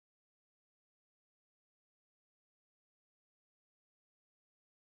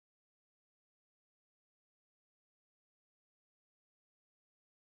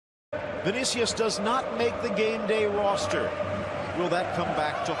Vinicius does not make the game day roster. Will that come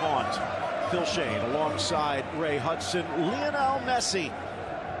back to haunt Phil Shane alongside Ray Hudson? Lionel Messi.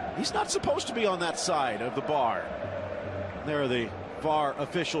 He's not supposed to be on that side of the bar. There are the VAR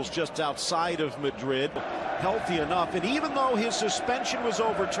officials just outside of Madrid, healthy enough. And even though his suspension was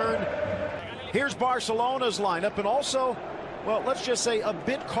overturned, here's Barcelona's lineup, and also, well, let's just say a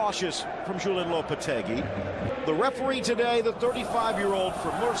bit cautious from Julen Lopetegui. The referee today, the 35-year-old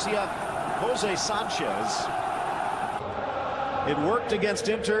from Murcia, Jose Sanchez. It worked against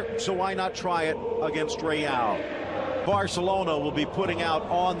Inter, so why not try it against Real? Barcelona will be putting out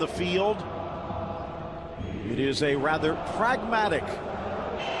on the field. It is a rather pragmatic.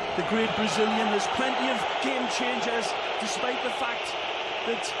 The great Brazilian has plenty of game changers, despite the fact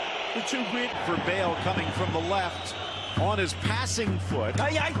that the two great. For Bale coming from the left on his passing foot.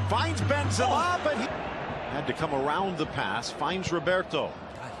 Finds Benzema, but he had to come around the pass. Finds Roberto.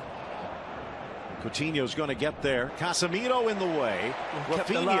 Coutinho's going to get there. Casemiro in the way.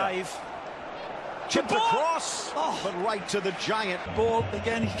 Rafinha. Chipped across, but right to the giant. Ball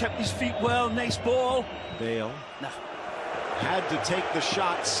again, he kept his feet well. Nice ball. Bale had to take the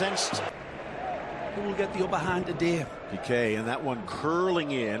shot, sensed. Who will get the upper hand today? Piqué, and that one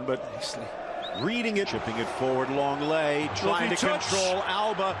curling in, but nicely reading it, chipping it forward, long lay, trying to control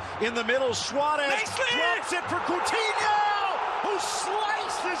Alba in the middle. Suarez drops it for Coutinho, who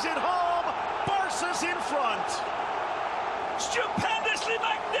slices it home. Barca's in front. Stupendously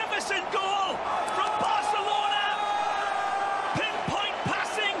magnificent goal from Barcelona. Pinpoint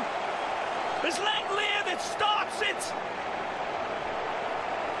passing. It's Langley that starts it.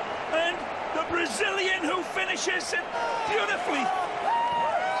 And the Brazilian who finishes it beautifully.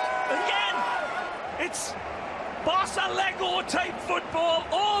 Again, it's Barca Lego type football.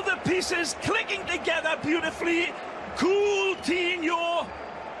 All the pieces clicking together beautifully. Coutinho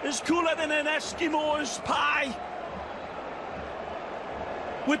is cooler than an Eskimo's pie.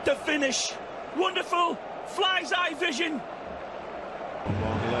 With the finish, wonderful, fly's eye vision.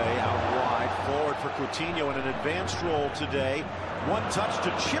 Long lay out wide, forward for Coutinho in an advanced role today. One touch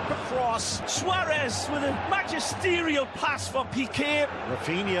to chip across. Suarez with a magisterial pass for Piqué.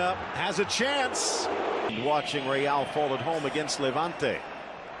 Rafinha has a chance. Watching Real fall at home against Levante.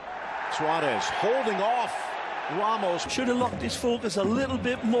 Suarez holding off Ramos. Should have locked his focus a little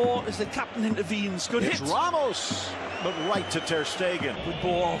bit more as the captain intervenes. Good hit. Ramos, but right to Ter Stegen. Good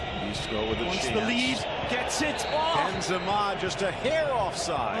ball. Isco with a Wants chance. the lead, gets it. Benzema just a hair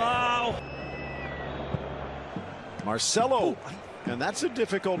offside. Wow. Marcelo, and that's a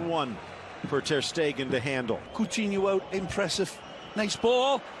difficult one for Ter Stegen to handle. Coutinho out, impressive. Nice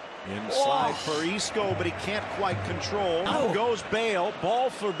ball. Inside for Isco, but he can't quite control. Now goes Bale, ball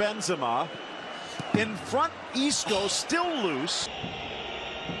for Benzema. In front, Isco still loose.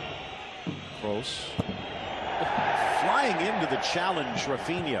 Close. Flying into the challenge,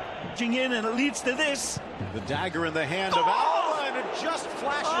 Rafinha. In, and it leads to this. The dagger in the hand of Alba, and it just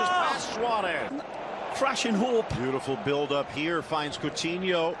flashes past Suarez. Crashing hope. Beautiful build-up here, finds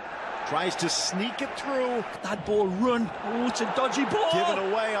Coutinho. Tries to sneak it through. That ball run. Oh, it's a dodgy ball.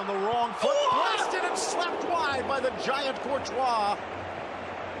 Given away on the wrong foot. Blasted and slapped wide by the giant Courtois.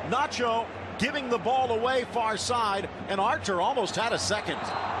 Nacho giving the ball away far side, and Archer almost had a second.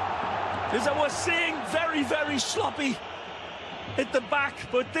 As I was saying, very, very sloppy at the back,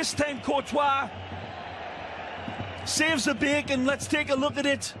 but this time Courtois saves the bacon. Let's take a look at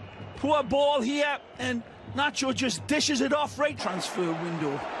it. Poor ball here, and Nacho just dishes it off. Right transfer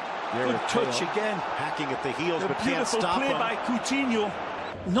window. Good touch again. Hacking at the heels, but can't stop him. Beautiful play by Coutinho.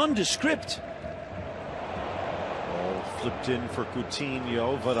 Nondescript. Ball flipped in for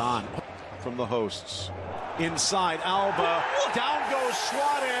Coutinho. Varane from the hosts. Inside, Alba. Down goes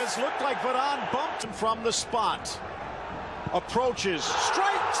Suarez. Looked like Varane bumped him from the spot. Approaches,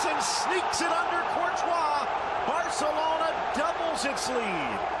 strikes, and sneaks it under Courtois. Barcelona doubles its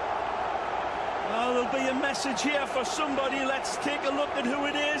lead. Well, there'll be a message here for somebody. Let's take a look at who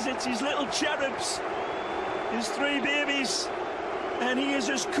it is. It's his little cherubs, his three babies. And he is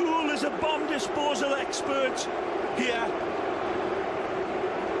as cool as a bomb disposal expert here.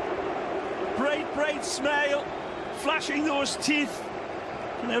 Bright, bright smile, flashing those teeth.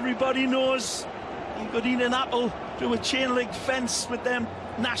 And everybody knows you could eat an apple through a chain-link fence with them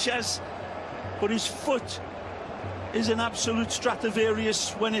gnashers. But his foot is an absolute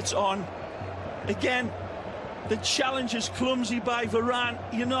Stradivarius when it's on. Again, the challenge is clumsy by Varane,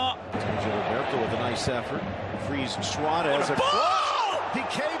 you know. Roberto with a nice effort. Frees Suarez across.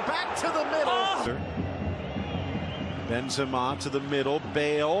 Piqué back to the middle. Benzema to the middle.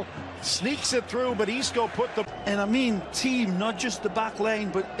 Bale Sneaks it through, but Isco put the... And I mean team, not just the back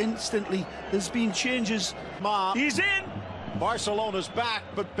line, but instantly there's been changes. He's in! Barcelona's back,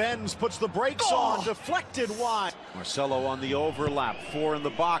 but Benz puts the brakes on, deflected wide. Marcelo on the overlap, 4 in the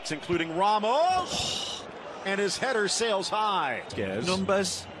box, including Ramos. And his header sails high.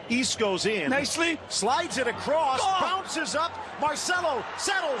 Numbers. Isco's in. Nicely. Slides it across, bounces up. Marcelo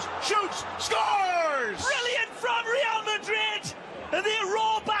settles, shoots, scores! Brilliant from Real Madrid! And they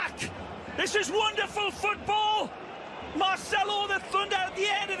roll back. This is wonderful football. Marcelo, the thunder at the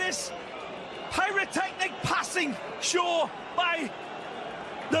end of this pyrotechnic passing show by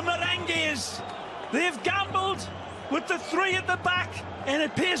the Merengues. They've gambled with the 3 at the back, and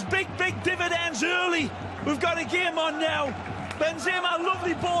it pays big dividends early. We've got a game on now. Benzema,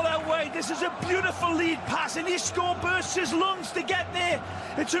 lovely ball out wide. This is a beautiful lead pass, and Isco bursts his lungs to get there.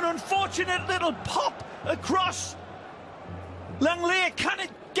 It's an unfortunate little pop across. Langley can't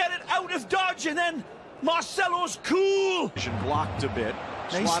get it out of dodge, and then Marcelo's cool. Blocked a bit.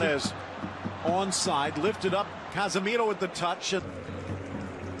 Suarez onside, lifted up. Casemiro with the touch.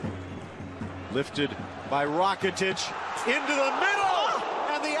 Lifted by Rakitic into the middle,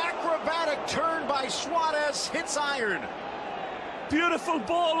 and the acrobatic turn by Suarez hits iron. Beautiful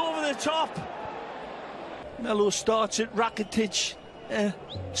ball over the top. Melo starts it. Rakitic,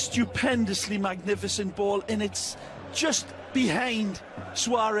 stupendously magnificent ball, and it's just behind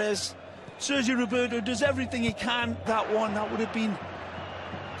Suarez. Sergio Roberto does everything he can. That would have been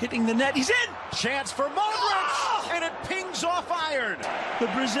hitting the net. He's in! Chance for Modric, and it pings off iron. The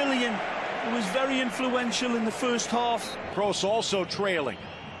Brazilian, who was very influential in the first half. Kroos also trailing.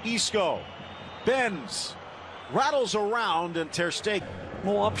 Isco, Benz, rattles around, and Ter Stegen.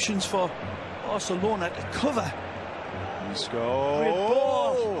 More options for Barcelona to cover. Isco.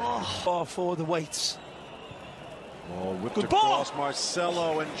 For the weights. Ball whipped across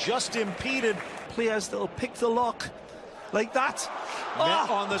Marcelo and just impeded. Players that'll pick the lock like that. Met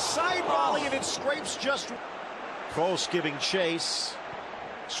on the side volley, and it scrapes just. Kroos giving chase.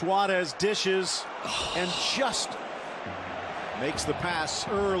 Suarez dishes and just makes the pass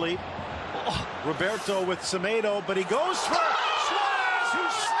early. Roberto with Semedo, but he goes for Suarez, who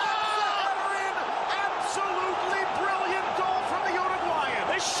snaps the header in. Absolutely brilliant goal from the Uruguayan.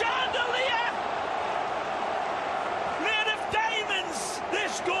 The chandelier made of diamonds.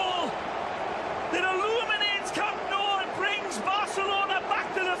 This goal that illuminates Camp Nou and brings Barcelona back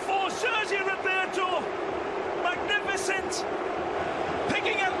to the fore. Sergio Roberto, magnificent,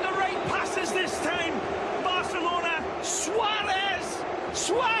 picking out the right passes this time. Barcelona,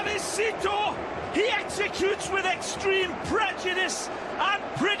 Suarezcito, he executes with extreme prejudice and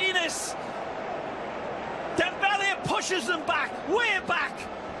prettiness. Dembele pushes them back, way back.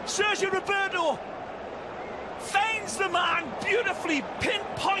 Sergio Roberto finds the man beautifully,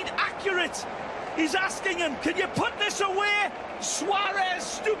 pinpoint accurate. He's asking him, can you put this away? Suarez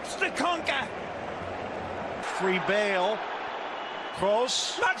stoops to conquer. Free Bale.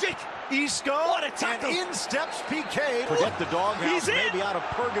 Kroos. Magic. Isco. What a tackle. And in steps PK. Forget the doghouse. Maybe out of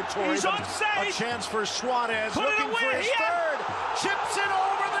purgatory. He's offside. A chance for Suarez. Put looking for his third. Chips it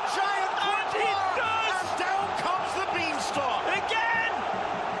over the giant. And he does. And down comes the beanstalk. Again.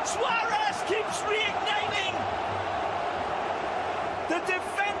 Suarez keeps reigniting. The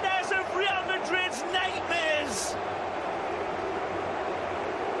defenders of Real Madrid's nightmares.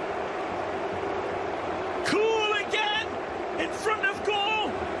 Cool again in front of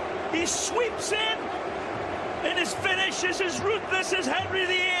goal. He sweeps in, and his finish is as ruthless as Henry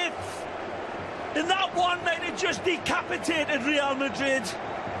VIII. And that one might have just decapitated Real Madrid.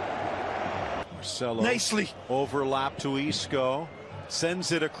 Marcelo nicely overlap to Isco,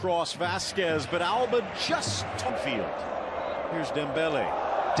 sends it across Vasquez, but Alba just on field. Here's Dembele,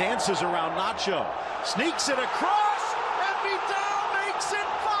 dances around Nacho, sneaks it across, and Vidal makes it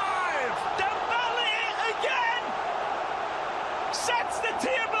 5. Dembele again sets the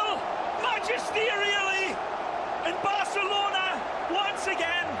table magisterially, and Barcelona once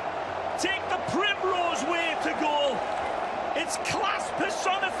again take the primrose way to goal. It's class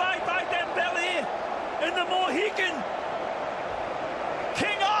personified by Dembele, and the Mohican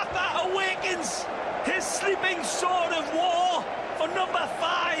King Arthur awakens his sleeping sword of war for number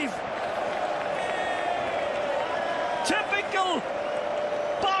 5. Typical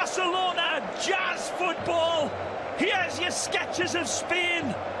Barcelona jazz football. Here's your sketches of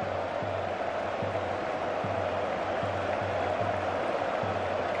Spain.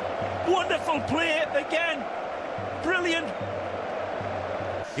 Wonderful play again. Brilliant.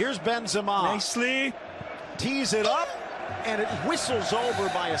 Here's Benzema. Nicely. Tees it up. and it whistles over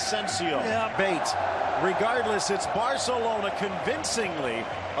by Asensio. Yeah. Bait. Regardless, it's Barcelona convincingly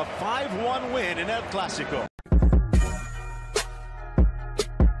a 5-1 win in El Clásico.